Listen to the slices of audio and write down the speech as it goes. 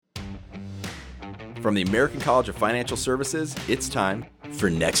From the American College of Financial Services, it's time for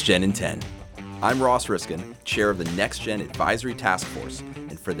Next Gen in 10. I'm Ross Riskin, chair of the Next Gen Advisory Task Force,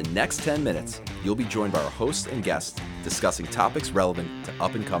 and for the next 10 minutes, you'll be joined by our hosts and guests discussing topics relevant to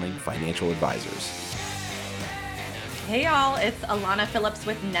up-and-coming financial advisors. Hey y'all, it's Alana Phillips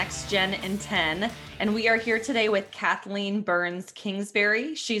with Next Gen in 10, and we are here today with Kathleen Burns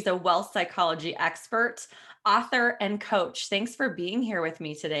Kingsbury. She's a wealth psychology expert, author, and coach. Thanks for being here with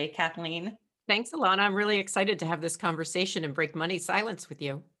me today, Kathleen. Thanks, Alana. I'm really excited to have this conversation and break money silence with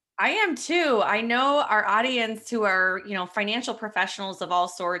you. I am too. I know our audience who are, financial professionals of all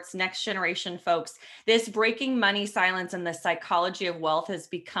sorts, next generation folks, this breaking money silence and the psychology of wealth has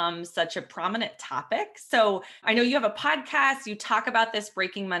become such a prominent topic. So I know you have a podcast, you talk about this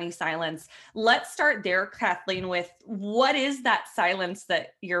breaking money silence. Let's start there, Kathleen, with what is that silence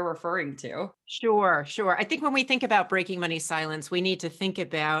that you're referring to? Sure. I think when we think about breaking money silence, we need to think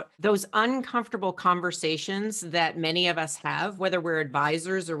about those uncomfortable conversations that many of us have, whether we're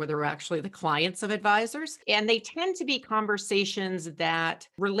advisors or whether we're actually the clients of advisors. And they tend to be conversations that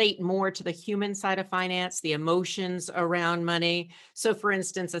relate more to the human side of finance, the emotions around money. So for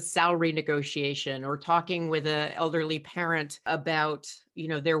instance, a salary negotiation or talking with an elderly parent about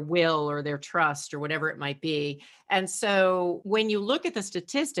their will or their trust or whatever it might be. And so when you look at the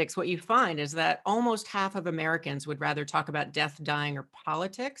statistics, what you find is that almost half of Americans would rather talk about death, dying, or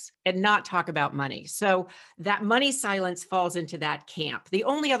politics and not talk about money. So that money silence falls into that camp. The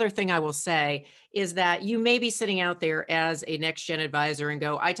only other thing I will say is that you may be sitting out there as a next gen advisor and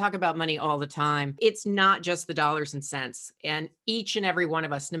go, I talk about money all the time. It's not just the dollars and cents. And each and every one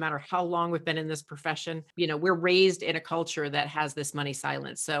of us, no matter how long we've been in this profession, we're raised in a culture that has this money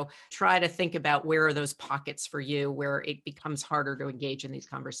silence. So try to think about where are those pockets for you where it becomes harder to engage in these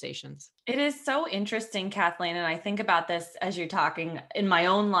conversations. It is so interesting, Kathleen. And I think about this as you're talking in my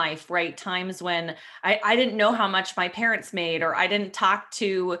own life, right? Times when I didn't know how much my parents made, or I didn't talk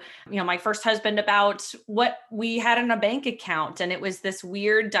to, my first husband about what we had in a bank account. And it was this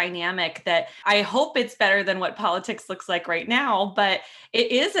weird dynamic that I hope it's better than what politics looks like right now, but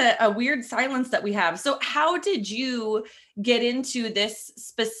it is a weird silence that we have. So how did you get into this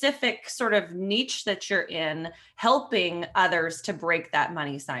specific sort of niche that you're in, helping others to break that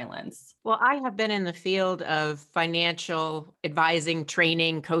money silence? Well, I have been in the field of financial advising,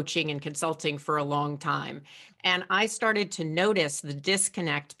 training, coaching, and consulting for a long time. And I started to notice the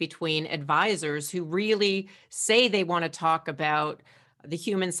disconnect between advisors who really say they want to talk about the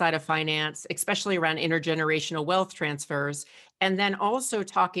human side of finance, especially around intergenerational wealth transfers, and then also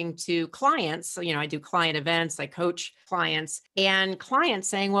talking to clients. So, I do client events, I coach clients, and clients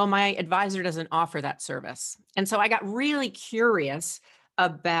saying, well, my advisor doesn't offer that service. And so I got really curious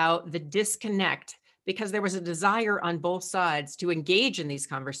about the disconnect because there was a desire on both sides to engage in these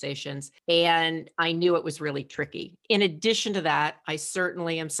conversations. And I knew it was really tricky. In addition to that, I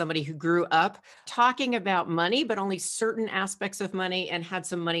certainly am somebody who grew up talking about money, but only certain aspects of money, and had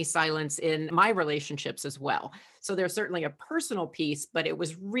some money silence in my relationships as well. So there's certainly a personal piece, but it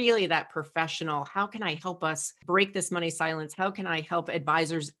was really that professional. How can I help us break this money silence? How can I help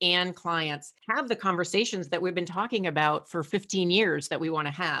advisors and clients have the conversations that we've been talking about for 15 years that we want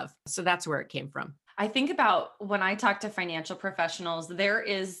to have? So that's where it came from. I think about when I talk to financial professionals, there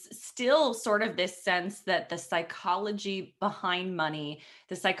is still sort of this sense that the psychology behind money,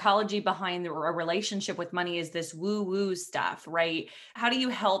 the psychology behind a relationship with money is this woo-woo stuff, right? How do you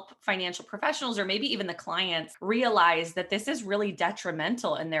help financial professionals or maybe even the clients realize that this is really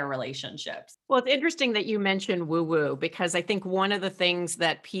detrimental in their relationships? Well, it's interesting that you mentioned woo-woo, because I think one of the things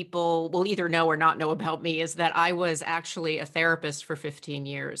that people will either know or not know about me is that I was actually a therapist for 15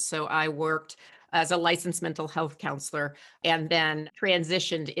 years. So I worked as a licensed mental health counselor and then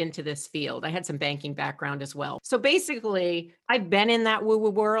transitioned into this field. I had some banking background as well. So basically, I've been in that woo-woo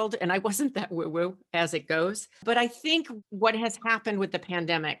world, and I wasn't that woo-woo as it goes. But I think what has happened with the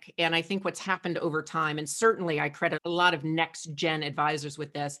pandemic, and I think what's happened over time, and certainly I credit a lot of next gen advisors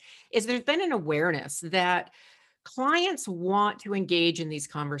with this, is there's been an awareness that clients want to engage in these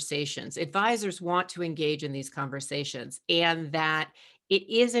conversations. Advisors want to engage in these conversations, and that it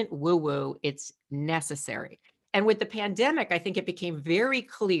isn't woo-woo, it's necessary. And with the pandemic, I think it became very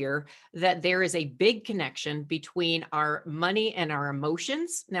clear that there is a big connection between our money and our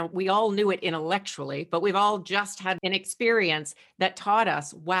emotions. Now, we all knew it intellectually, but we've all just had an experience that taught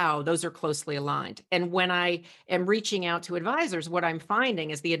us, wow, those are closely aligned. And when I am reaching out to advisors, what I'm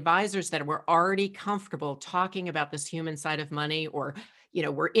finding is the advisors that were already comfortable talking about this human side of money, or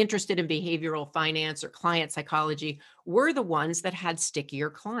were interested in behavioral finance or client psychology were the ones that had stickier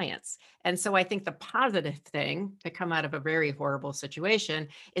clients. And so I think the positive thing to come out of a very horrible situation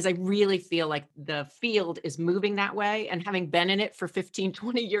is I really feel like the field is moving that way. And having been in it for 15,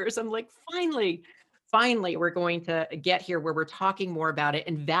 20 years, I'm like, finally, we're going to get here where we're talking more about it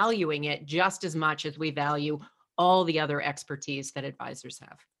and valuing it just as much as we value all the other expertise that advisors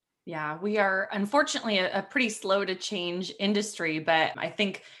have. Yeah, we are unfortunately a pretty slow to change industry, but I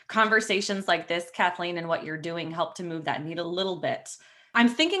think conversations like this, Kathleen, and what you're doing help to move that needle a little bit. I'm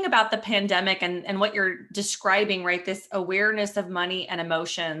thinking about the pandemic and what you're describing, right? This awareness of money and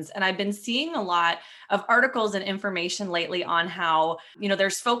emotions. And I've been seeing a lot of articles and information lately on how,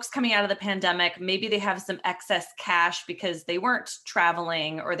 there's folks coming out of the pandemic, maybe they have some excess cash because they weren't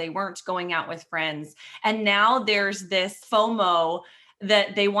traveling or they weren't going out with friends. And now there's this FOMO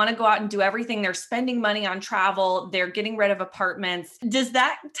that they want to go out and do everything. They're spending money on travel. They're getting rid of apartments. Does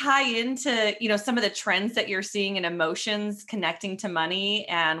that tie into, some of the trends that you're seeing in emotions connecting to money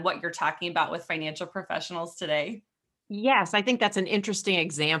and what you're talking about with financial professionals today? Yes, I think that's an interesting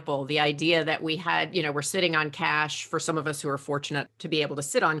example. The idea that we had, we're sitting on cash for some of us who are fortunate to be able to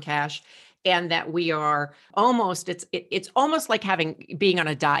sit on cash, and that we are almost, it's almost like being on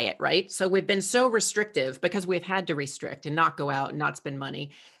a diet, right? So we've been so restrictive because we've had to restrict and not go out and not spend money.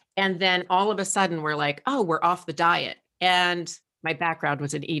 And then all of a sudden we're like, oh, we're off the diet. And my background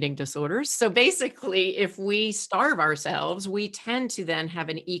was in eating disorders. So basically, if we starve ourselves, we tend to then have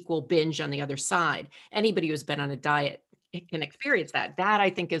an equal binge on the other side. Anybody who's been on a diet can experience that. That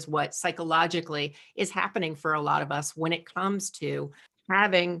I think is what psychologically is happening for a lot of us when it comes to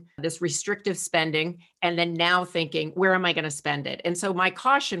having this restrictive spending and then now thinking, where am I going to spend it? And so my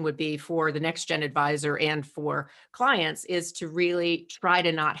caution would be for the next gen advisor and for clients is to really try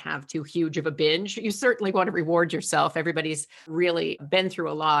to not have too huge of a binge. You certainly want to reward yourself. Everybody's really been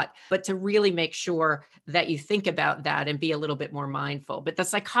through a lot, but to really make sure that you think about that and be a little bit more mindful. But the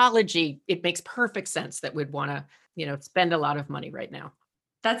psychology, it makes perfect sense that we'd want to, spend a lot of money right now.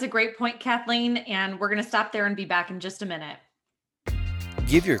 That's a great point, Kathleen. And we're going to stop there and be back in just a minute.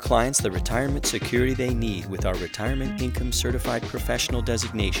 Give your clients the retirement security they need with our Retirement Income Certified Professional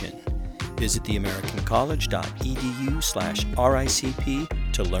designation. Visit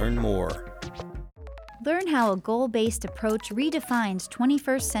theamericancollege.edu/RICP to learn more. Learn how a goal-based approach redefines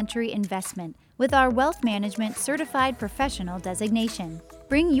 21st century investment with our Wealth Management Certified Professional designation.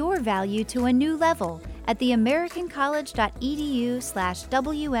 Bring your value to a new level at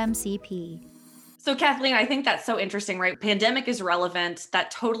theamericancollege.edu/WMCP. So Kathleen, I think that's so interesting, right? Pandemic is relevant. That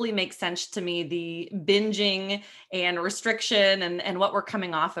totally makes sense to me, the binging and restriction and what we're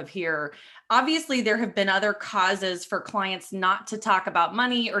coming off of here. Obviously, there have been other causes for clients not to talk about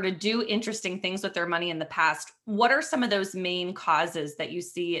money or to do interesting things with their money in the past. What are some of those main causes that you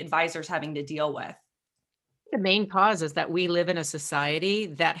see advisors having to deal with? The main cause is that we live in a society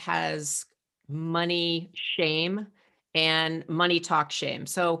that has money shame and money talk shame.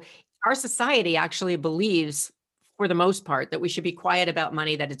 So our society actually believes, for the most part, that we should be quiet about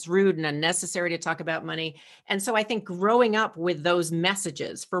money, that it's rude and unnecessary to talk about money. And so I think growing up with those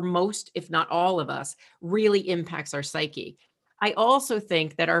messages for most, if not all of us, really impacts our psyche. I also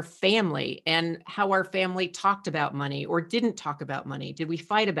think that our family and how our family talked about money or didn't talk about money. Did we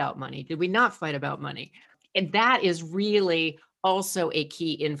fight about money? Did we not fight about money? And that is really also a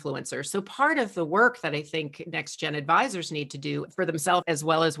key influencer. So part of the work that I think next gen advisors need to do for themselves as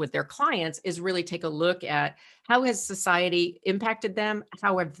well as with their clients is really take a look at how has society impacted them?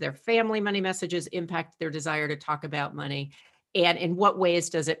 How have their family money messages impacted their desire to talk about money? And in what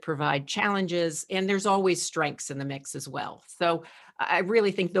ways does it provide challenges? And there's always strengths in the mix as well. So I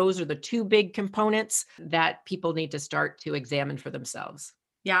really think those are the two big components that people need to start to examine for themselves.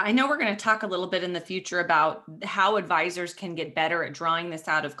 Yeah, I know we're going to talk a little bit in the future about how advisors can get better at drawing this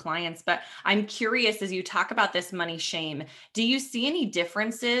out of clients, but I'm curious as you talk about this money shame, do you see any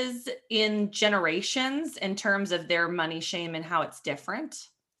differences in generations in terms of their money shame and how it's different?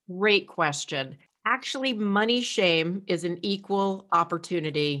 Great question. Actually, money shame is an equal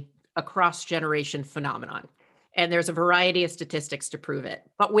opportunity across generation phenomenon. And there's a variety of statistics to prove it.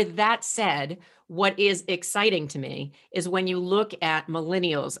 But with that said, what is exciting to me is when you look at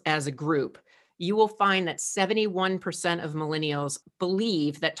millennials as a group, you will find that 71% of millennials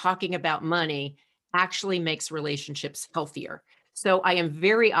believe that talking about money actually makes relationships healthier. So I am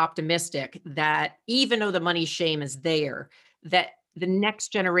very optimistic that even though the money shame is there, that the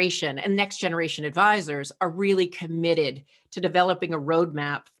next generation and next generation advisors are really committed to developing a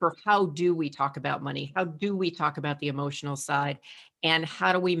roadmap for how do we talk about money? How do we talk about the emotional side? And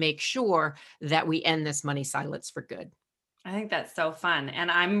how do we make sure that we end this money silence for good? I think that's so fun. And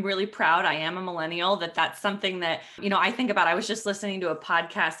I'm really proud. I am a millennial that's something that, I think about. I was just listening to a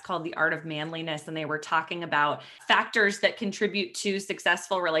podcast called The Art of Manliness, and they were talking about factors that contribute to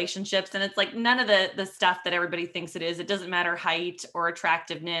successful relationships. And it's like none of the stuff that everybody thinks it is. It doesn't matter height or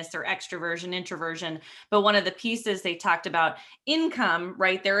attractiveness or extroversion, introversion. But one of the pieces they talked about income,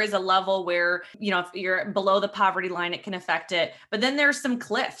 right? There is a level where, if you're below the poverty line, it can affect it. But then there's some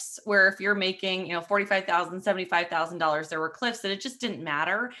cliffs where if you're making, $45,000, $75,000, there were cliffs that it just didn't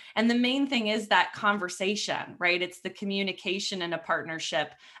matter. And the main thing is that conversation, right? It's the communication in a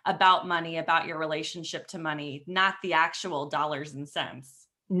partnership about money, about your relationship to money, not the actual dollars and cents.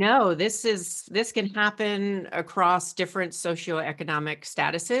 No, this can happen across different socioeconomic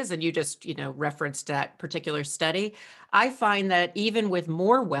statuses. And you just, referenced that particular study. I find that even with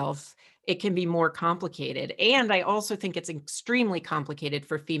more wealth, it can be more complicated. And I also think it's extremely complicated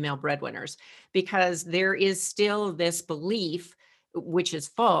for female breadwinners because there is still this belief, which is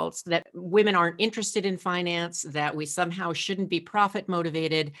false, that women aren't interested in finance, that we somehow shouldn't be profit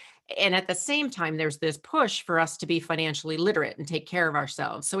motivated. And at the same time, there's this push for us to be financially literate and take care of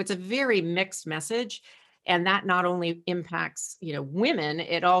ourselves. So it's a very mixed message. And that not only impacts, women,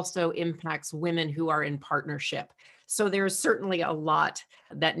 it also impacts women who are in partnership. So there's certainly a lot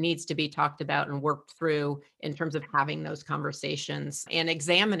that needs to be talked about and worked through in terms of having those conversations and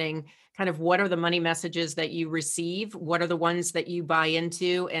examining kind of what are the money messages that you receive, what are the ones that you buy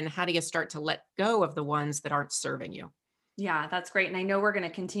into, and how do you start to let go of the ones that aren't serving you? Yeah, that's great. And I know we're going to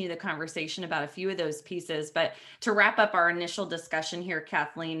continue the conversation about a few of those pieces, but to wrap up our initial discussion here,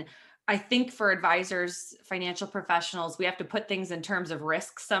 Kathleen, I think for advisors, financial professionals, we have to put things in terms of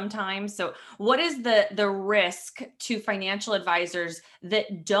risk sometimes. So what is the risk to financial advisors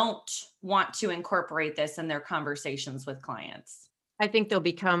that don't want to incorporate this in their conversations with clients? I think they'll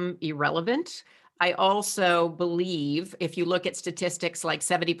become irrelevant. I also believe if you look at statistics, like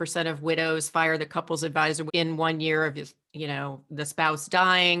 70% of widows fire the couple's advisor in 1 year of the spouse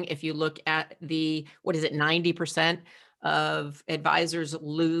dying. If you look at 90% of advisors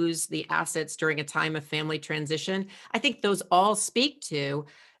lose the assets during a time of family transition. I think those all speak to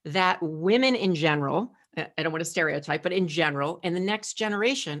that women in general, I don't want to stereotype, but in general, and the next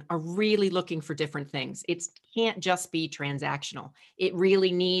generation are really looking for different things. It can't just be transactional. It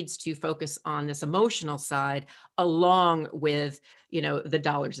really needs to focus on this emotional side along with, the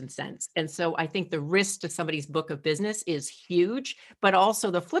dollars and cents. And so I think the risk to somebody's book of business is huge, but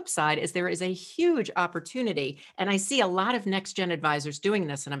also the flip side is there is a huge opportunity. And I see a lot of next gen advisors doing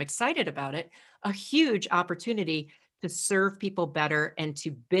this, and I'm excited about it, a huge opportunity to serve people better and to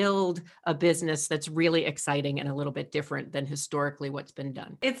build a business that's really exciting and a little bit different than historically what's been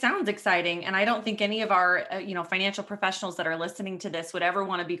done. It sounds exciting. And I don't think any of our, financial professionals that are listening to this would ever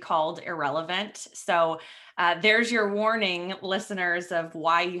want to be called irrelevant. So there's your warning, listeners, of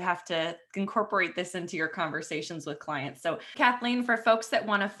why you have to incorporate this into your conversations with clients. So Kathleen, for folks that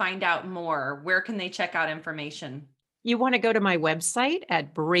want to find out more, where can they check out information? You want to go to my website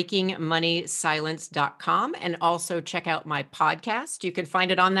at breakingmoneysilence.com and also check out my podcast. You can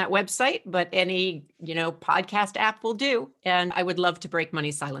find it on that website, but any, podcast app will do. And I would love to break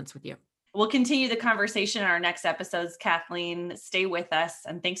money silence with you. We'll continue the conversation in our next episodes. Kathleen, stay with us.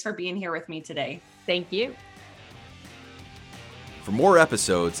 And thanks for being here with me today. Thank you. For more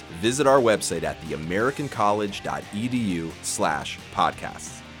episodes, visit our website at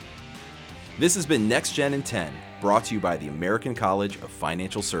theamericancollege.edu/podcasts. This has been Next Gen in 10, brought to you by the American College of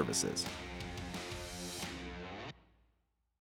Financial Services.